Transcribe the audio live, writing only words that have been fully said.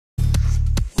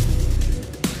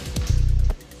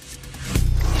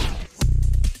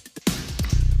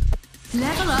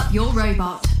Level up your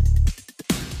robot.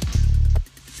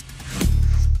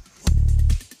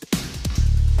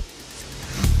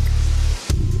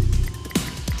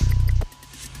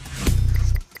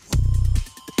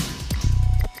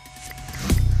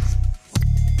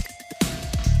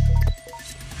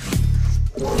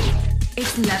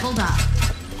 It's leveled up.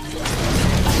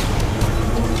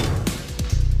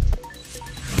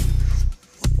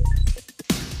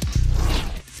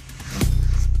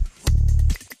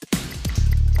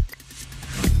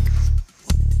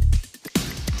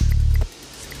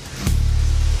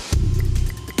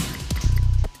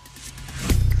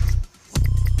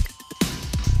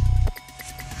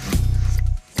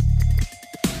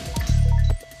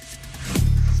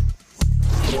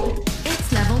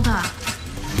 It's leveled up.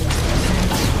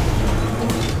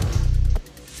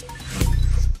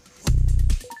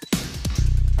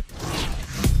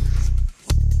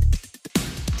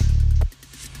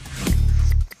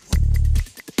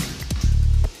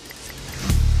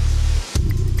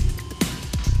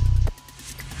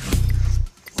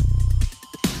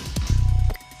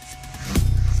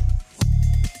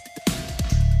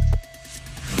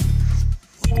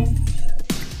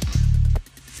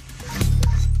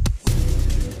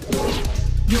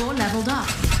 You're leveled up.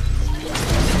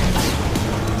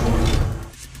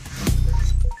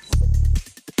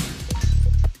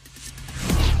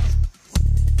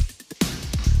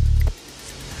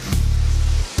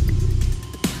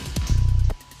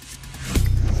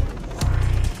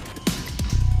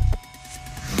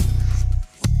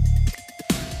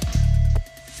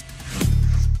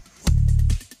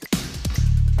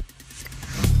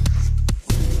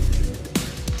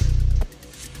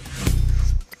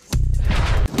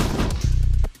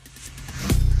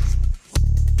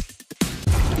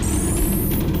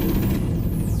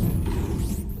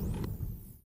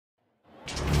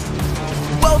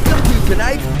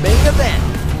 Tonight's main event.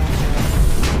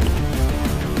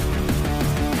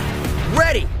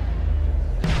 Ready?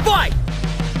 Fight!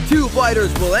 2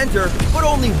 fighters will enter, but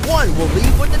only one will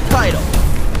leave with the title.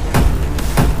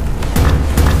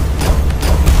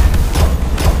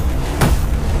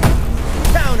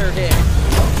 Counter hit.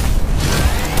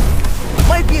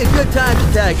 Might be a good time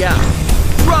to tag out.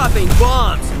 Dropping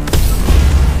bombs.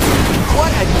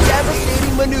 What a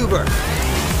devastating maneuver.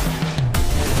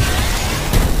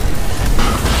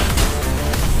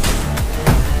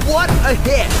 What a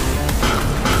hit!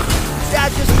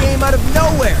 That just came out of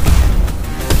nowhere!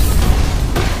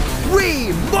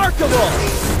 Remarkable!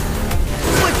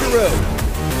 Switcheroo!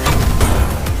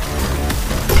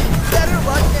 Better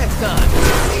luck next time!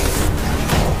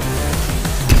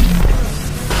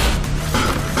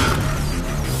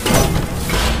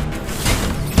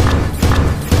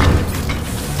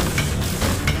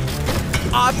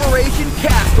 Operation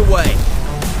Castaway!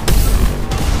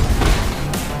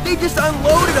 They just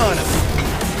unloaded on him!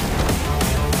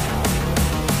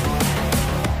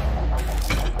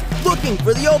 Looking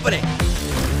for the opening!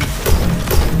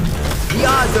 The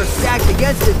odds are stacked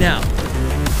against it now.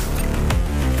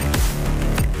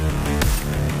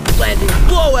 Landing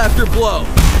blow after blow!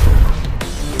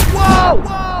 Whoa!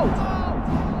 Whoa!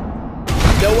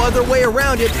 No other way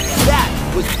around it. That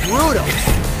was brutal!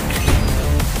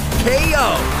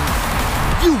 KO!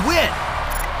 You win!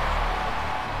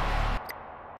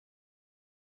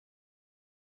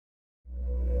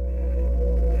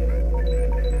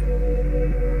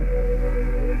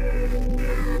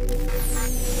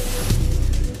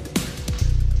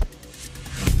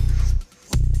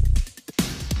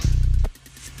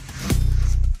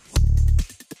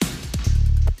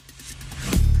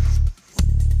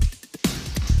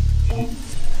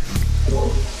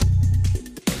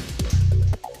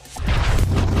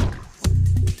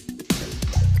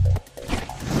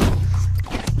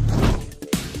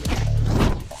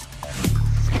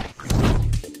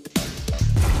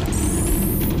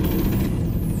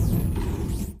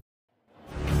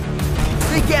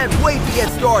 Can't wait to get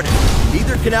started.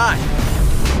 Neither can I.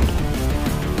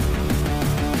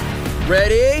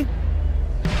 Ready?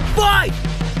 Fight!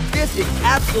 This is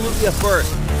absolutely a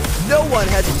first. No one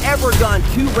has ever gone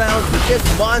 2 rounds with this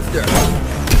monster.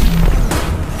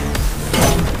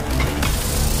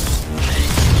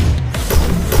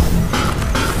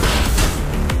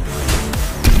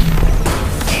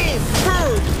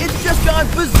 It's just gone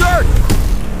berserk.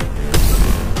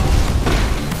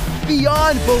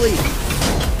 Beyond belief.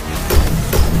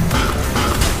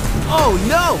 Oh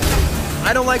no!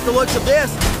 I don't like the looks of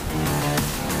this.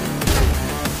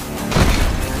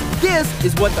 This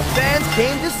is what the fans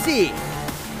came to see.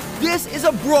 This is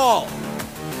a brawl.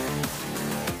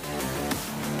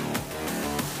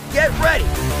 Get ready.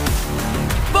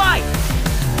 Fight!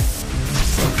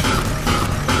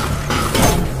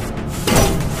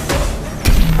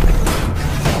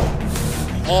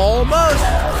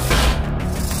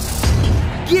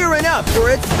 Gearing up for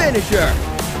its finisher.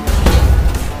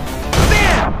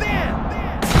 Bam! Bam!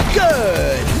 Bam!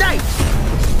 Good night!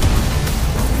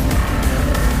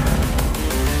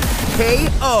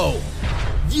 KO.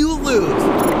 You lose.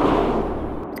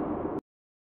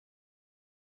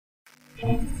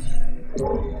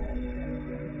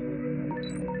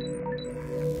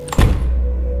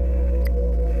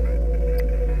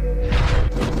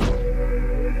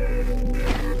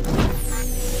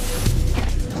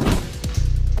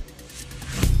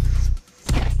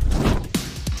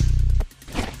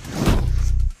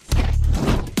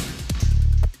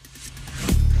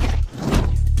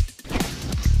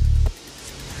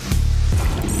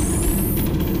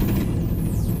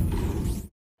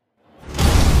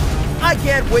 I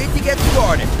can't wait to get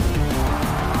started.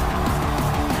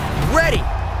 Ready.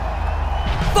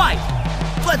 Fight.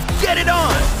 Let's get it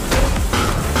on.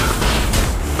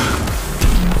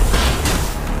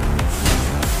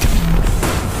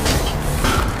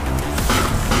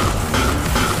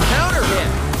 Counter hit.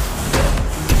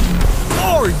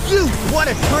 Or you, what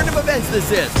a turn of events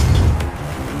this is.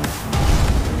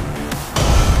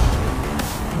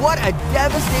 What a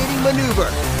devastating maneuver.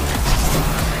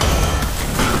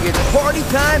 It's party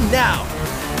time now.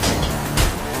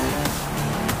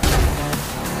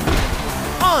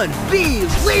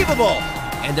 Unbelievable!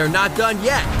 And they're not done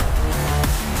yet.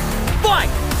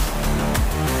 Fight!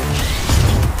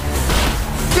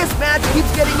 This match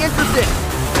keeps getting interesting.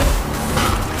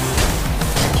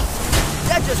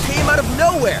 That just came out of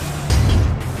nowhere.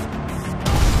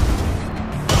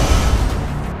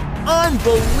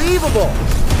 Unbelievable!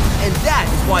 And that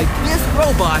is why this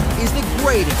robot is the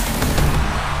greatest.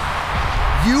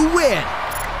 You win!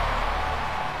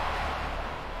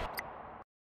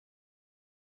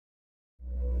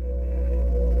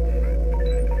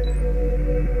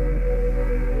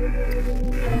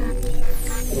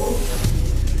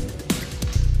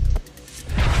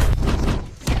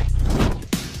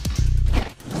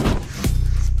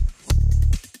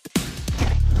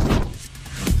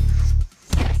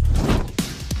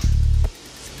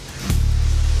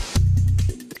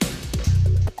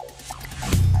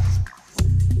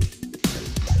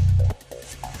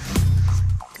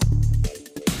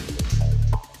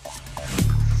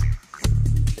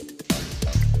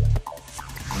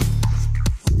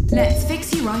 Let's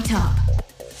fix you right up.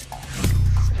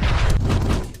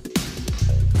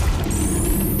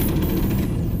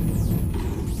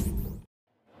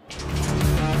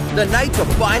 The night to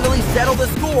finally settle the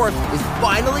score is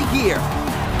finally here.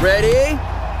 Ready?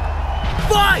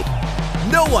 Fight!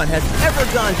 No one has ever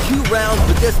gone 2 rounds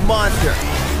with this monster.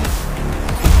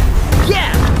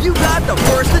 Yeah, you got the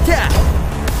first attack.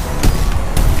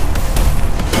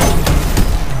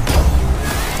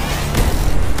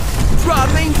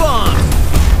 Dropping bombs.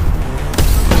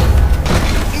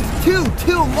 It's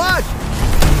too much.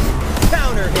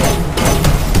 Counter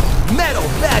hit. Metal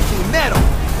bashing metal.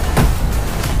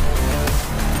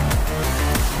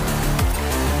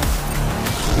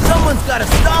 Someone's got to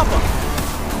stop him.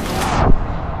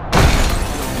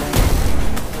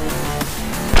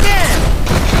 Yeah,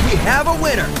 we have a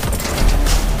winner.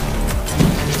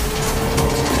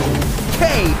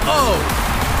 KO.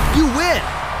 You win.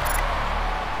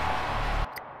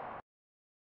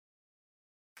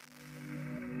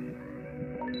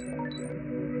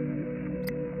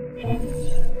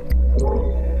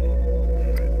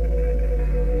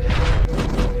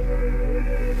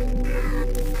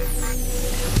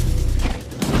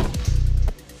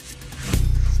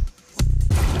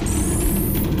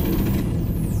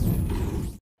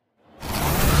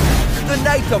 The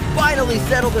night to finally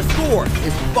settle the score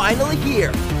is finally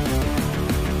here.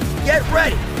 Get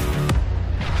ready.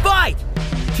 Fight!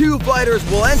 2 fighters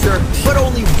will enter, but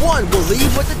only one will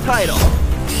leave with the title.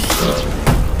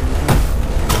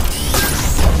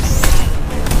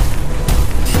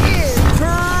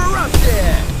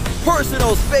 Interrupted!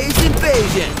 Personal space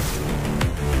invasion.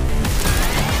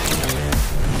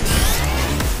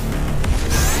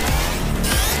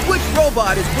 Which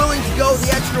robot is willing to go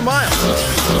the extra mile?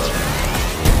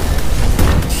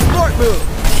 Smart move.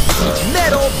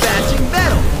 Metal bashing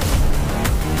metal.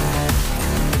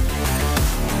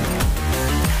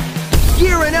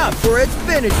 Gearing up for its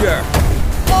finisher.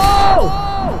 Oh!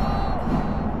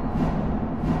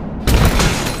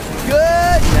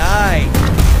 Good night.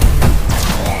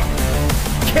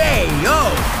 KO.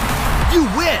 You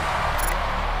win.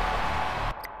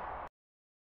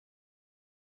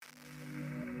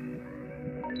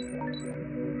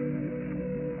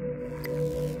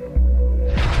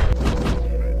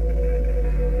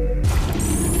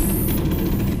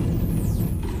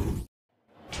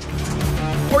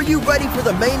 Are you ready for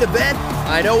the main event?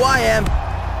 I know I am.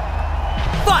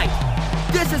 Fight!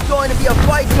 This is going to be a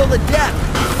fight till the death.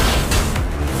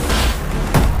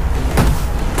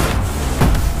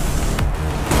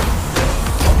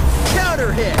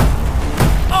 Counter hit.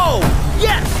 Oh,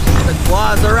 yes! The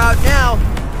claws are out now.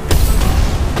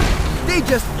 They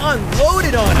just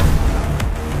unloaded on him.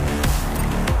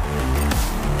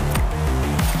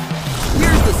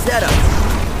 Here's the setup.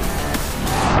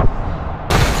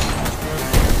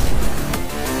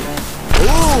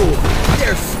 Ooh,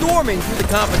 they're storming through the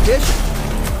competition.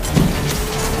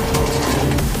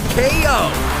 KO.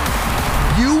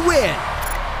 You win.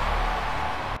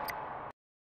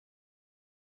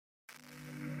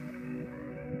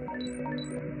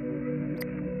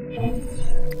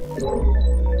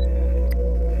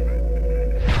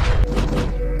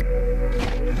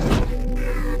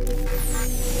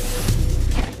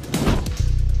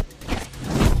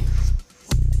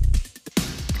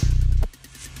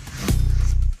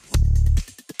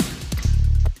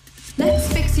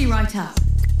 Let's fix you right up.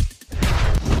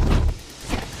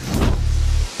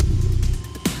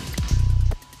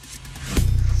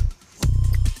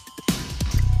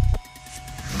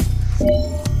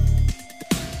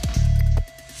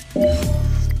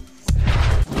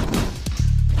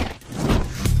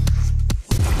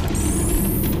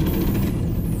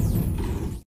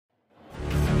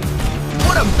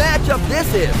 What a matchup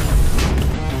this is!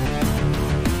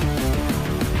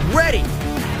 Ready!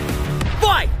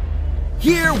 Fight!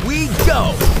 Here we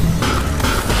go!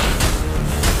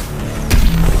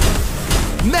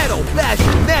 Metal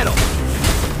bashing metal!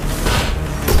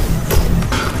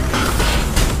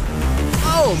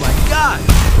 Oh my god!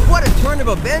 What a turn of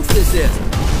events this is!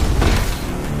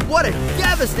 What a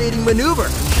devastating maneuver!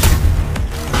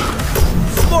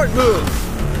 Smart move!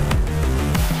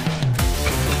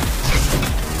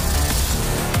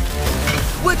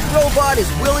 Which robot is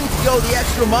willing to go the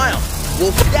extra mile?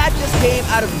 Well, that just came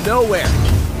out of nowhere.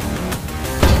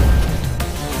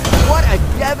 What a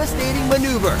devastating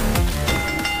maneuver.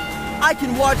 I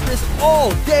can watch this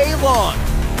all day long.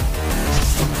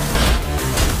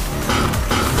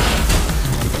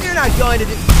 You're not going to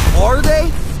do... Are they?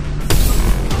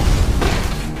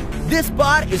 This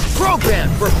bot is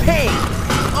programmed for pain.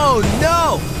 Oh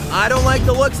no! I don't like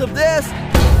the looks of this.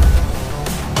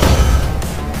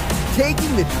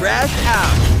 Taking the trash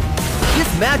out. This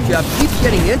matchup keeps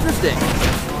getting interesting.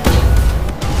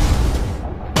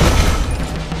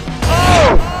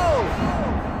 Oh!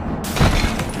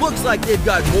 Looks like they've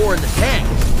got more in the tank.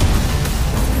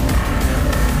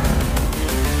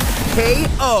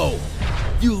 KO.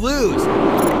 You lose.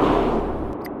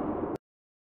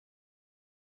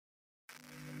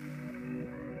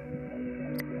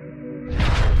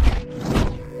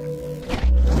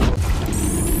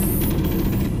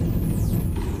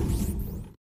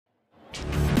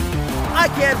 I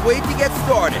can't wait to get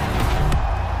started.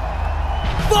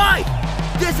 Fight!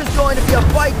 This is going to be a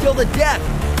fight till the death.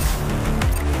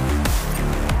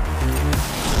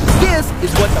 This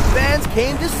is what the fans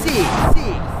came to see.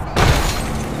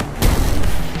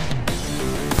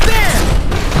 Bam!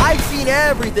 I've seen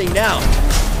everything now.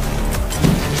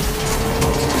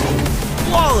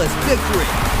 Flawless victory.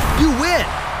 You win.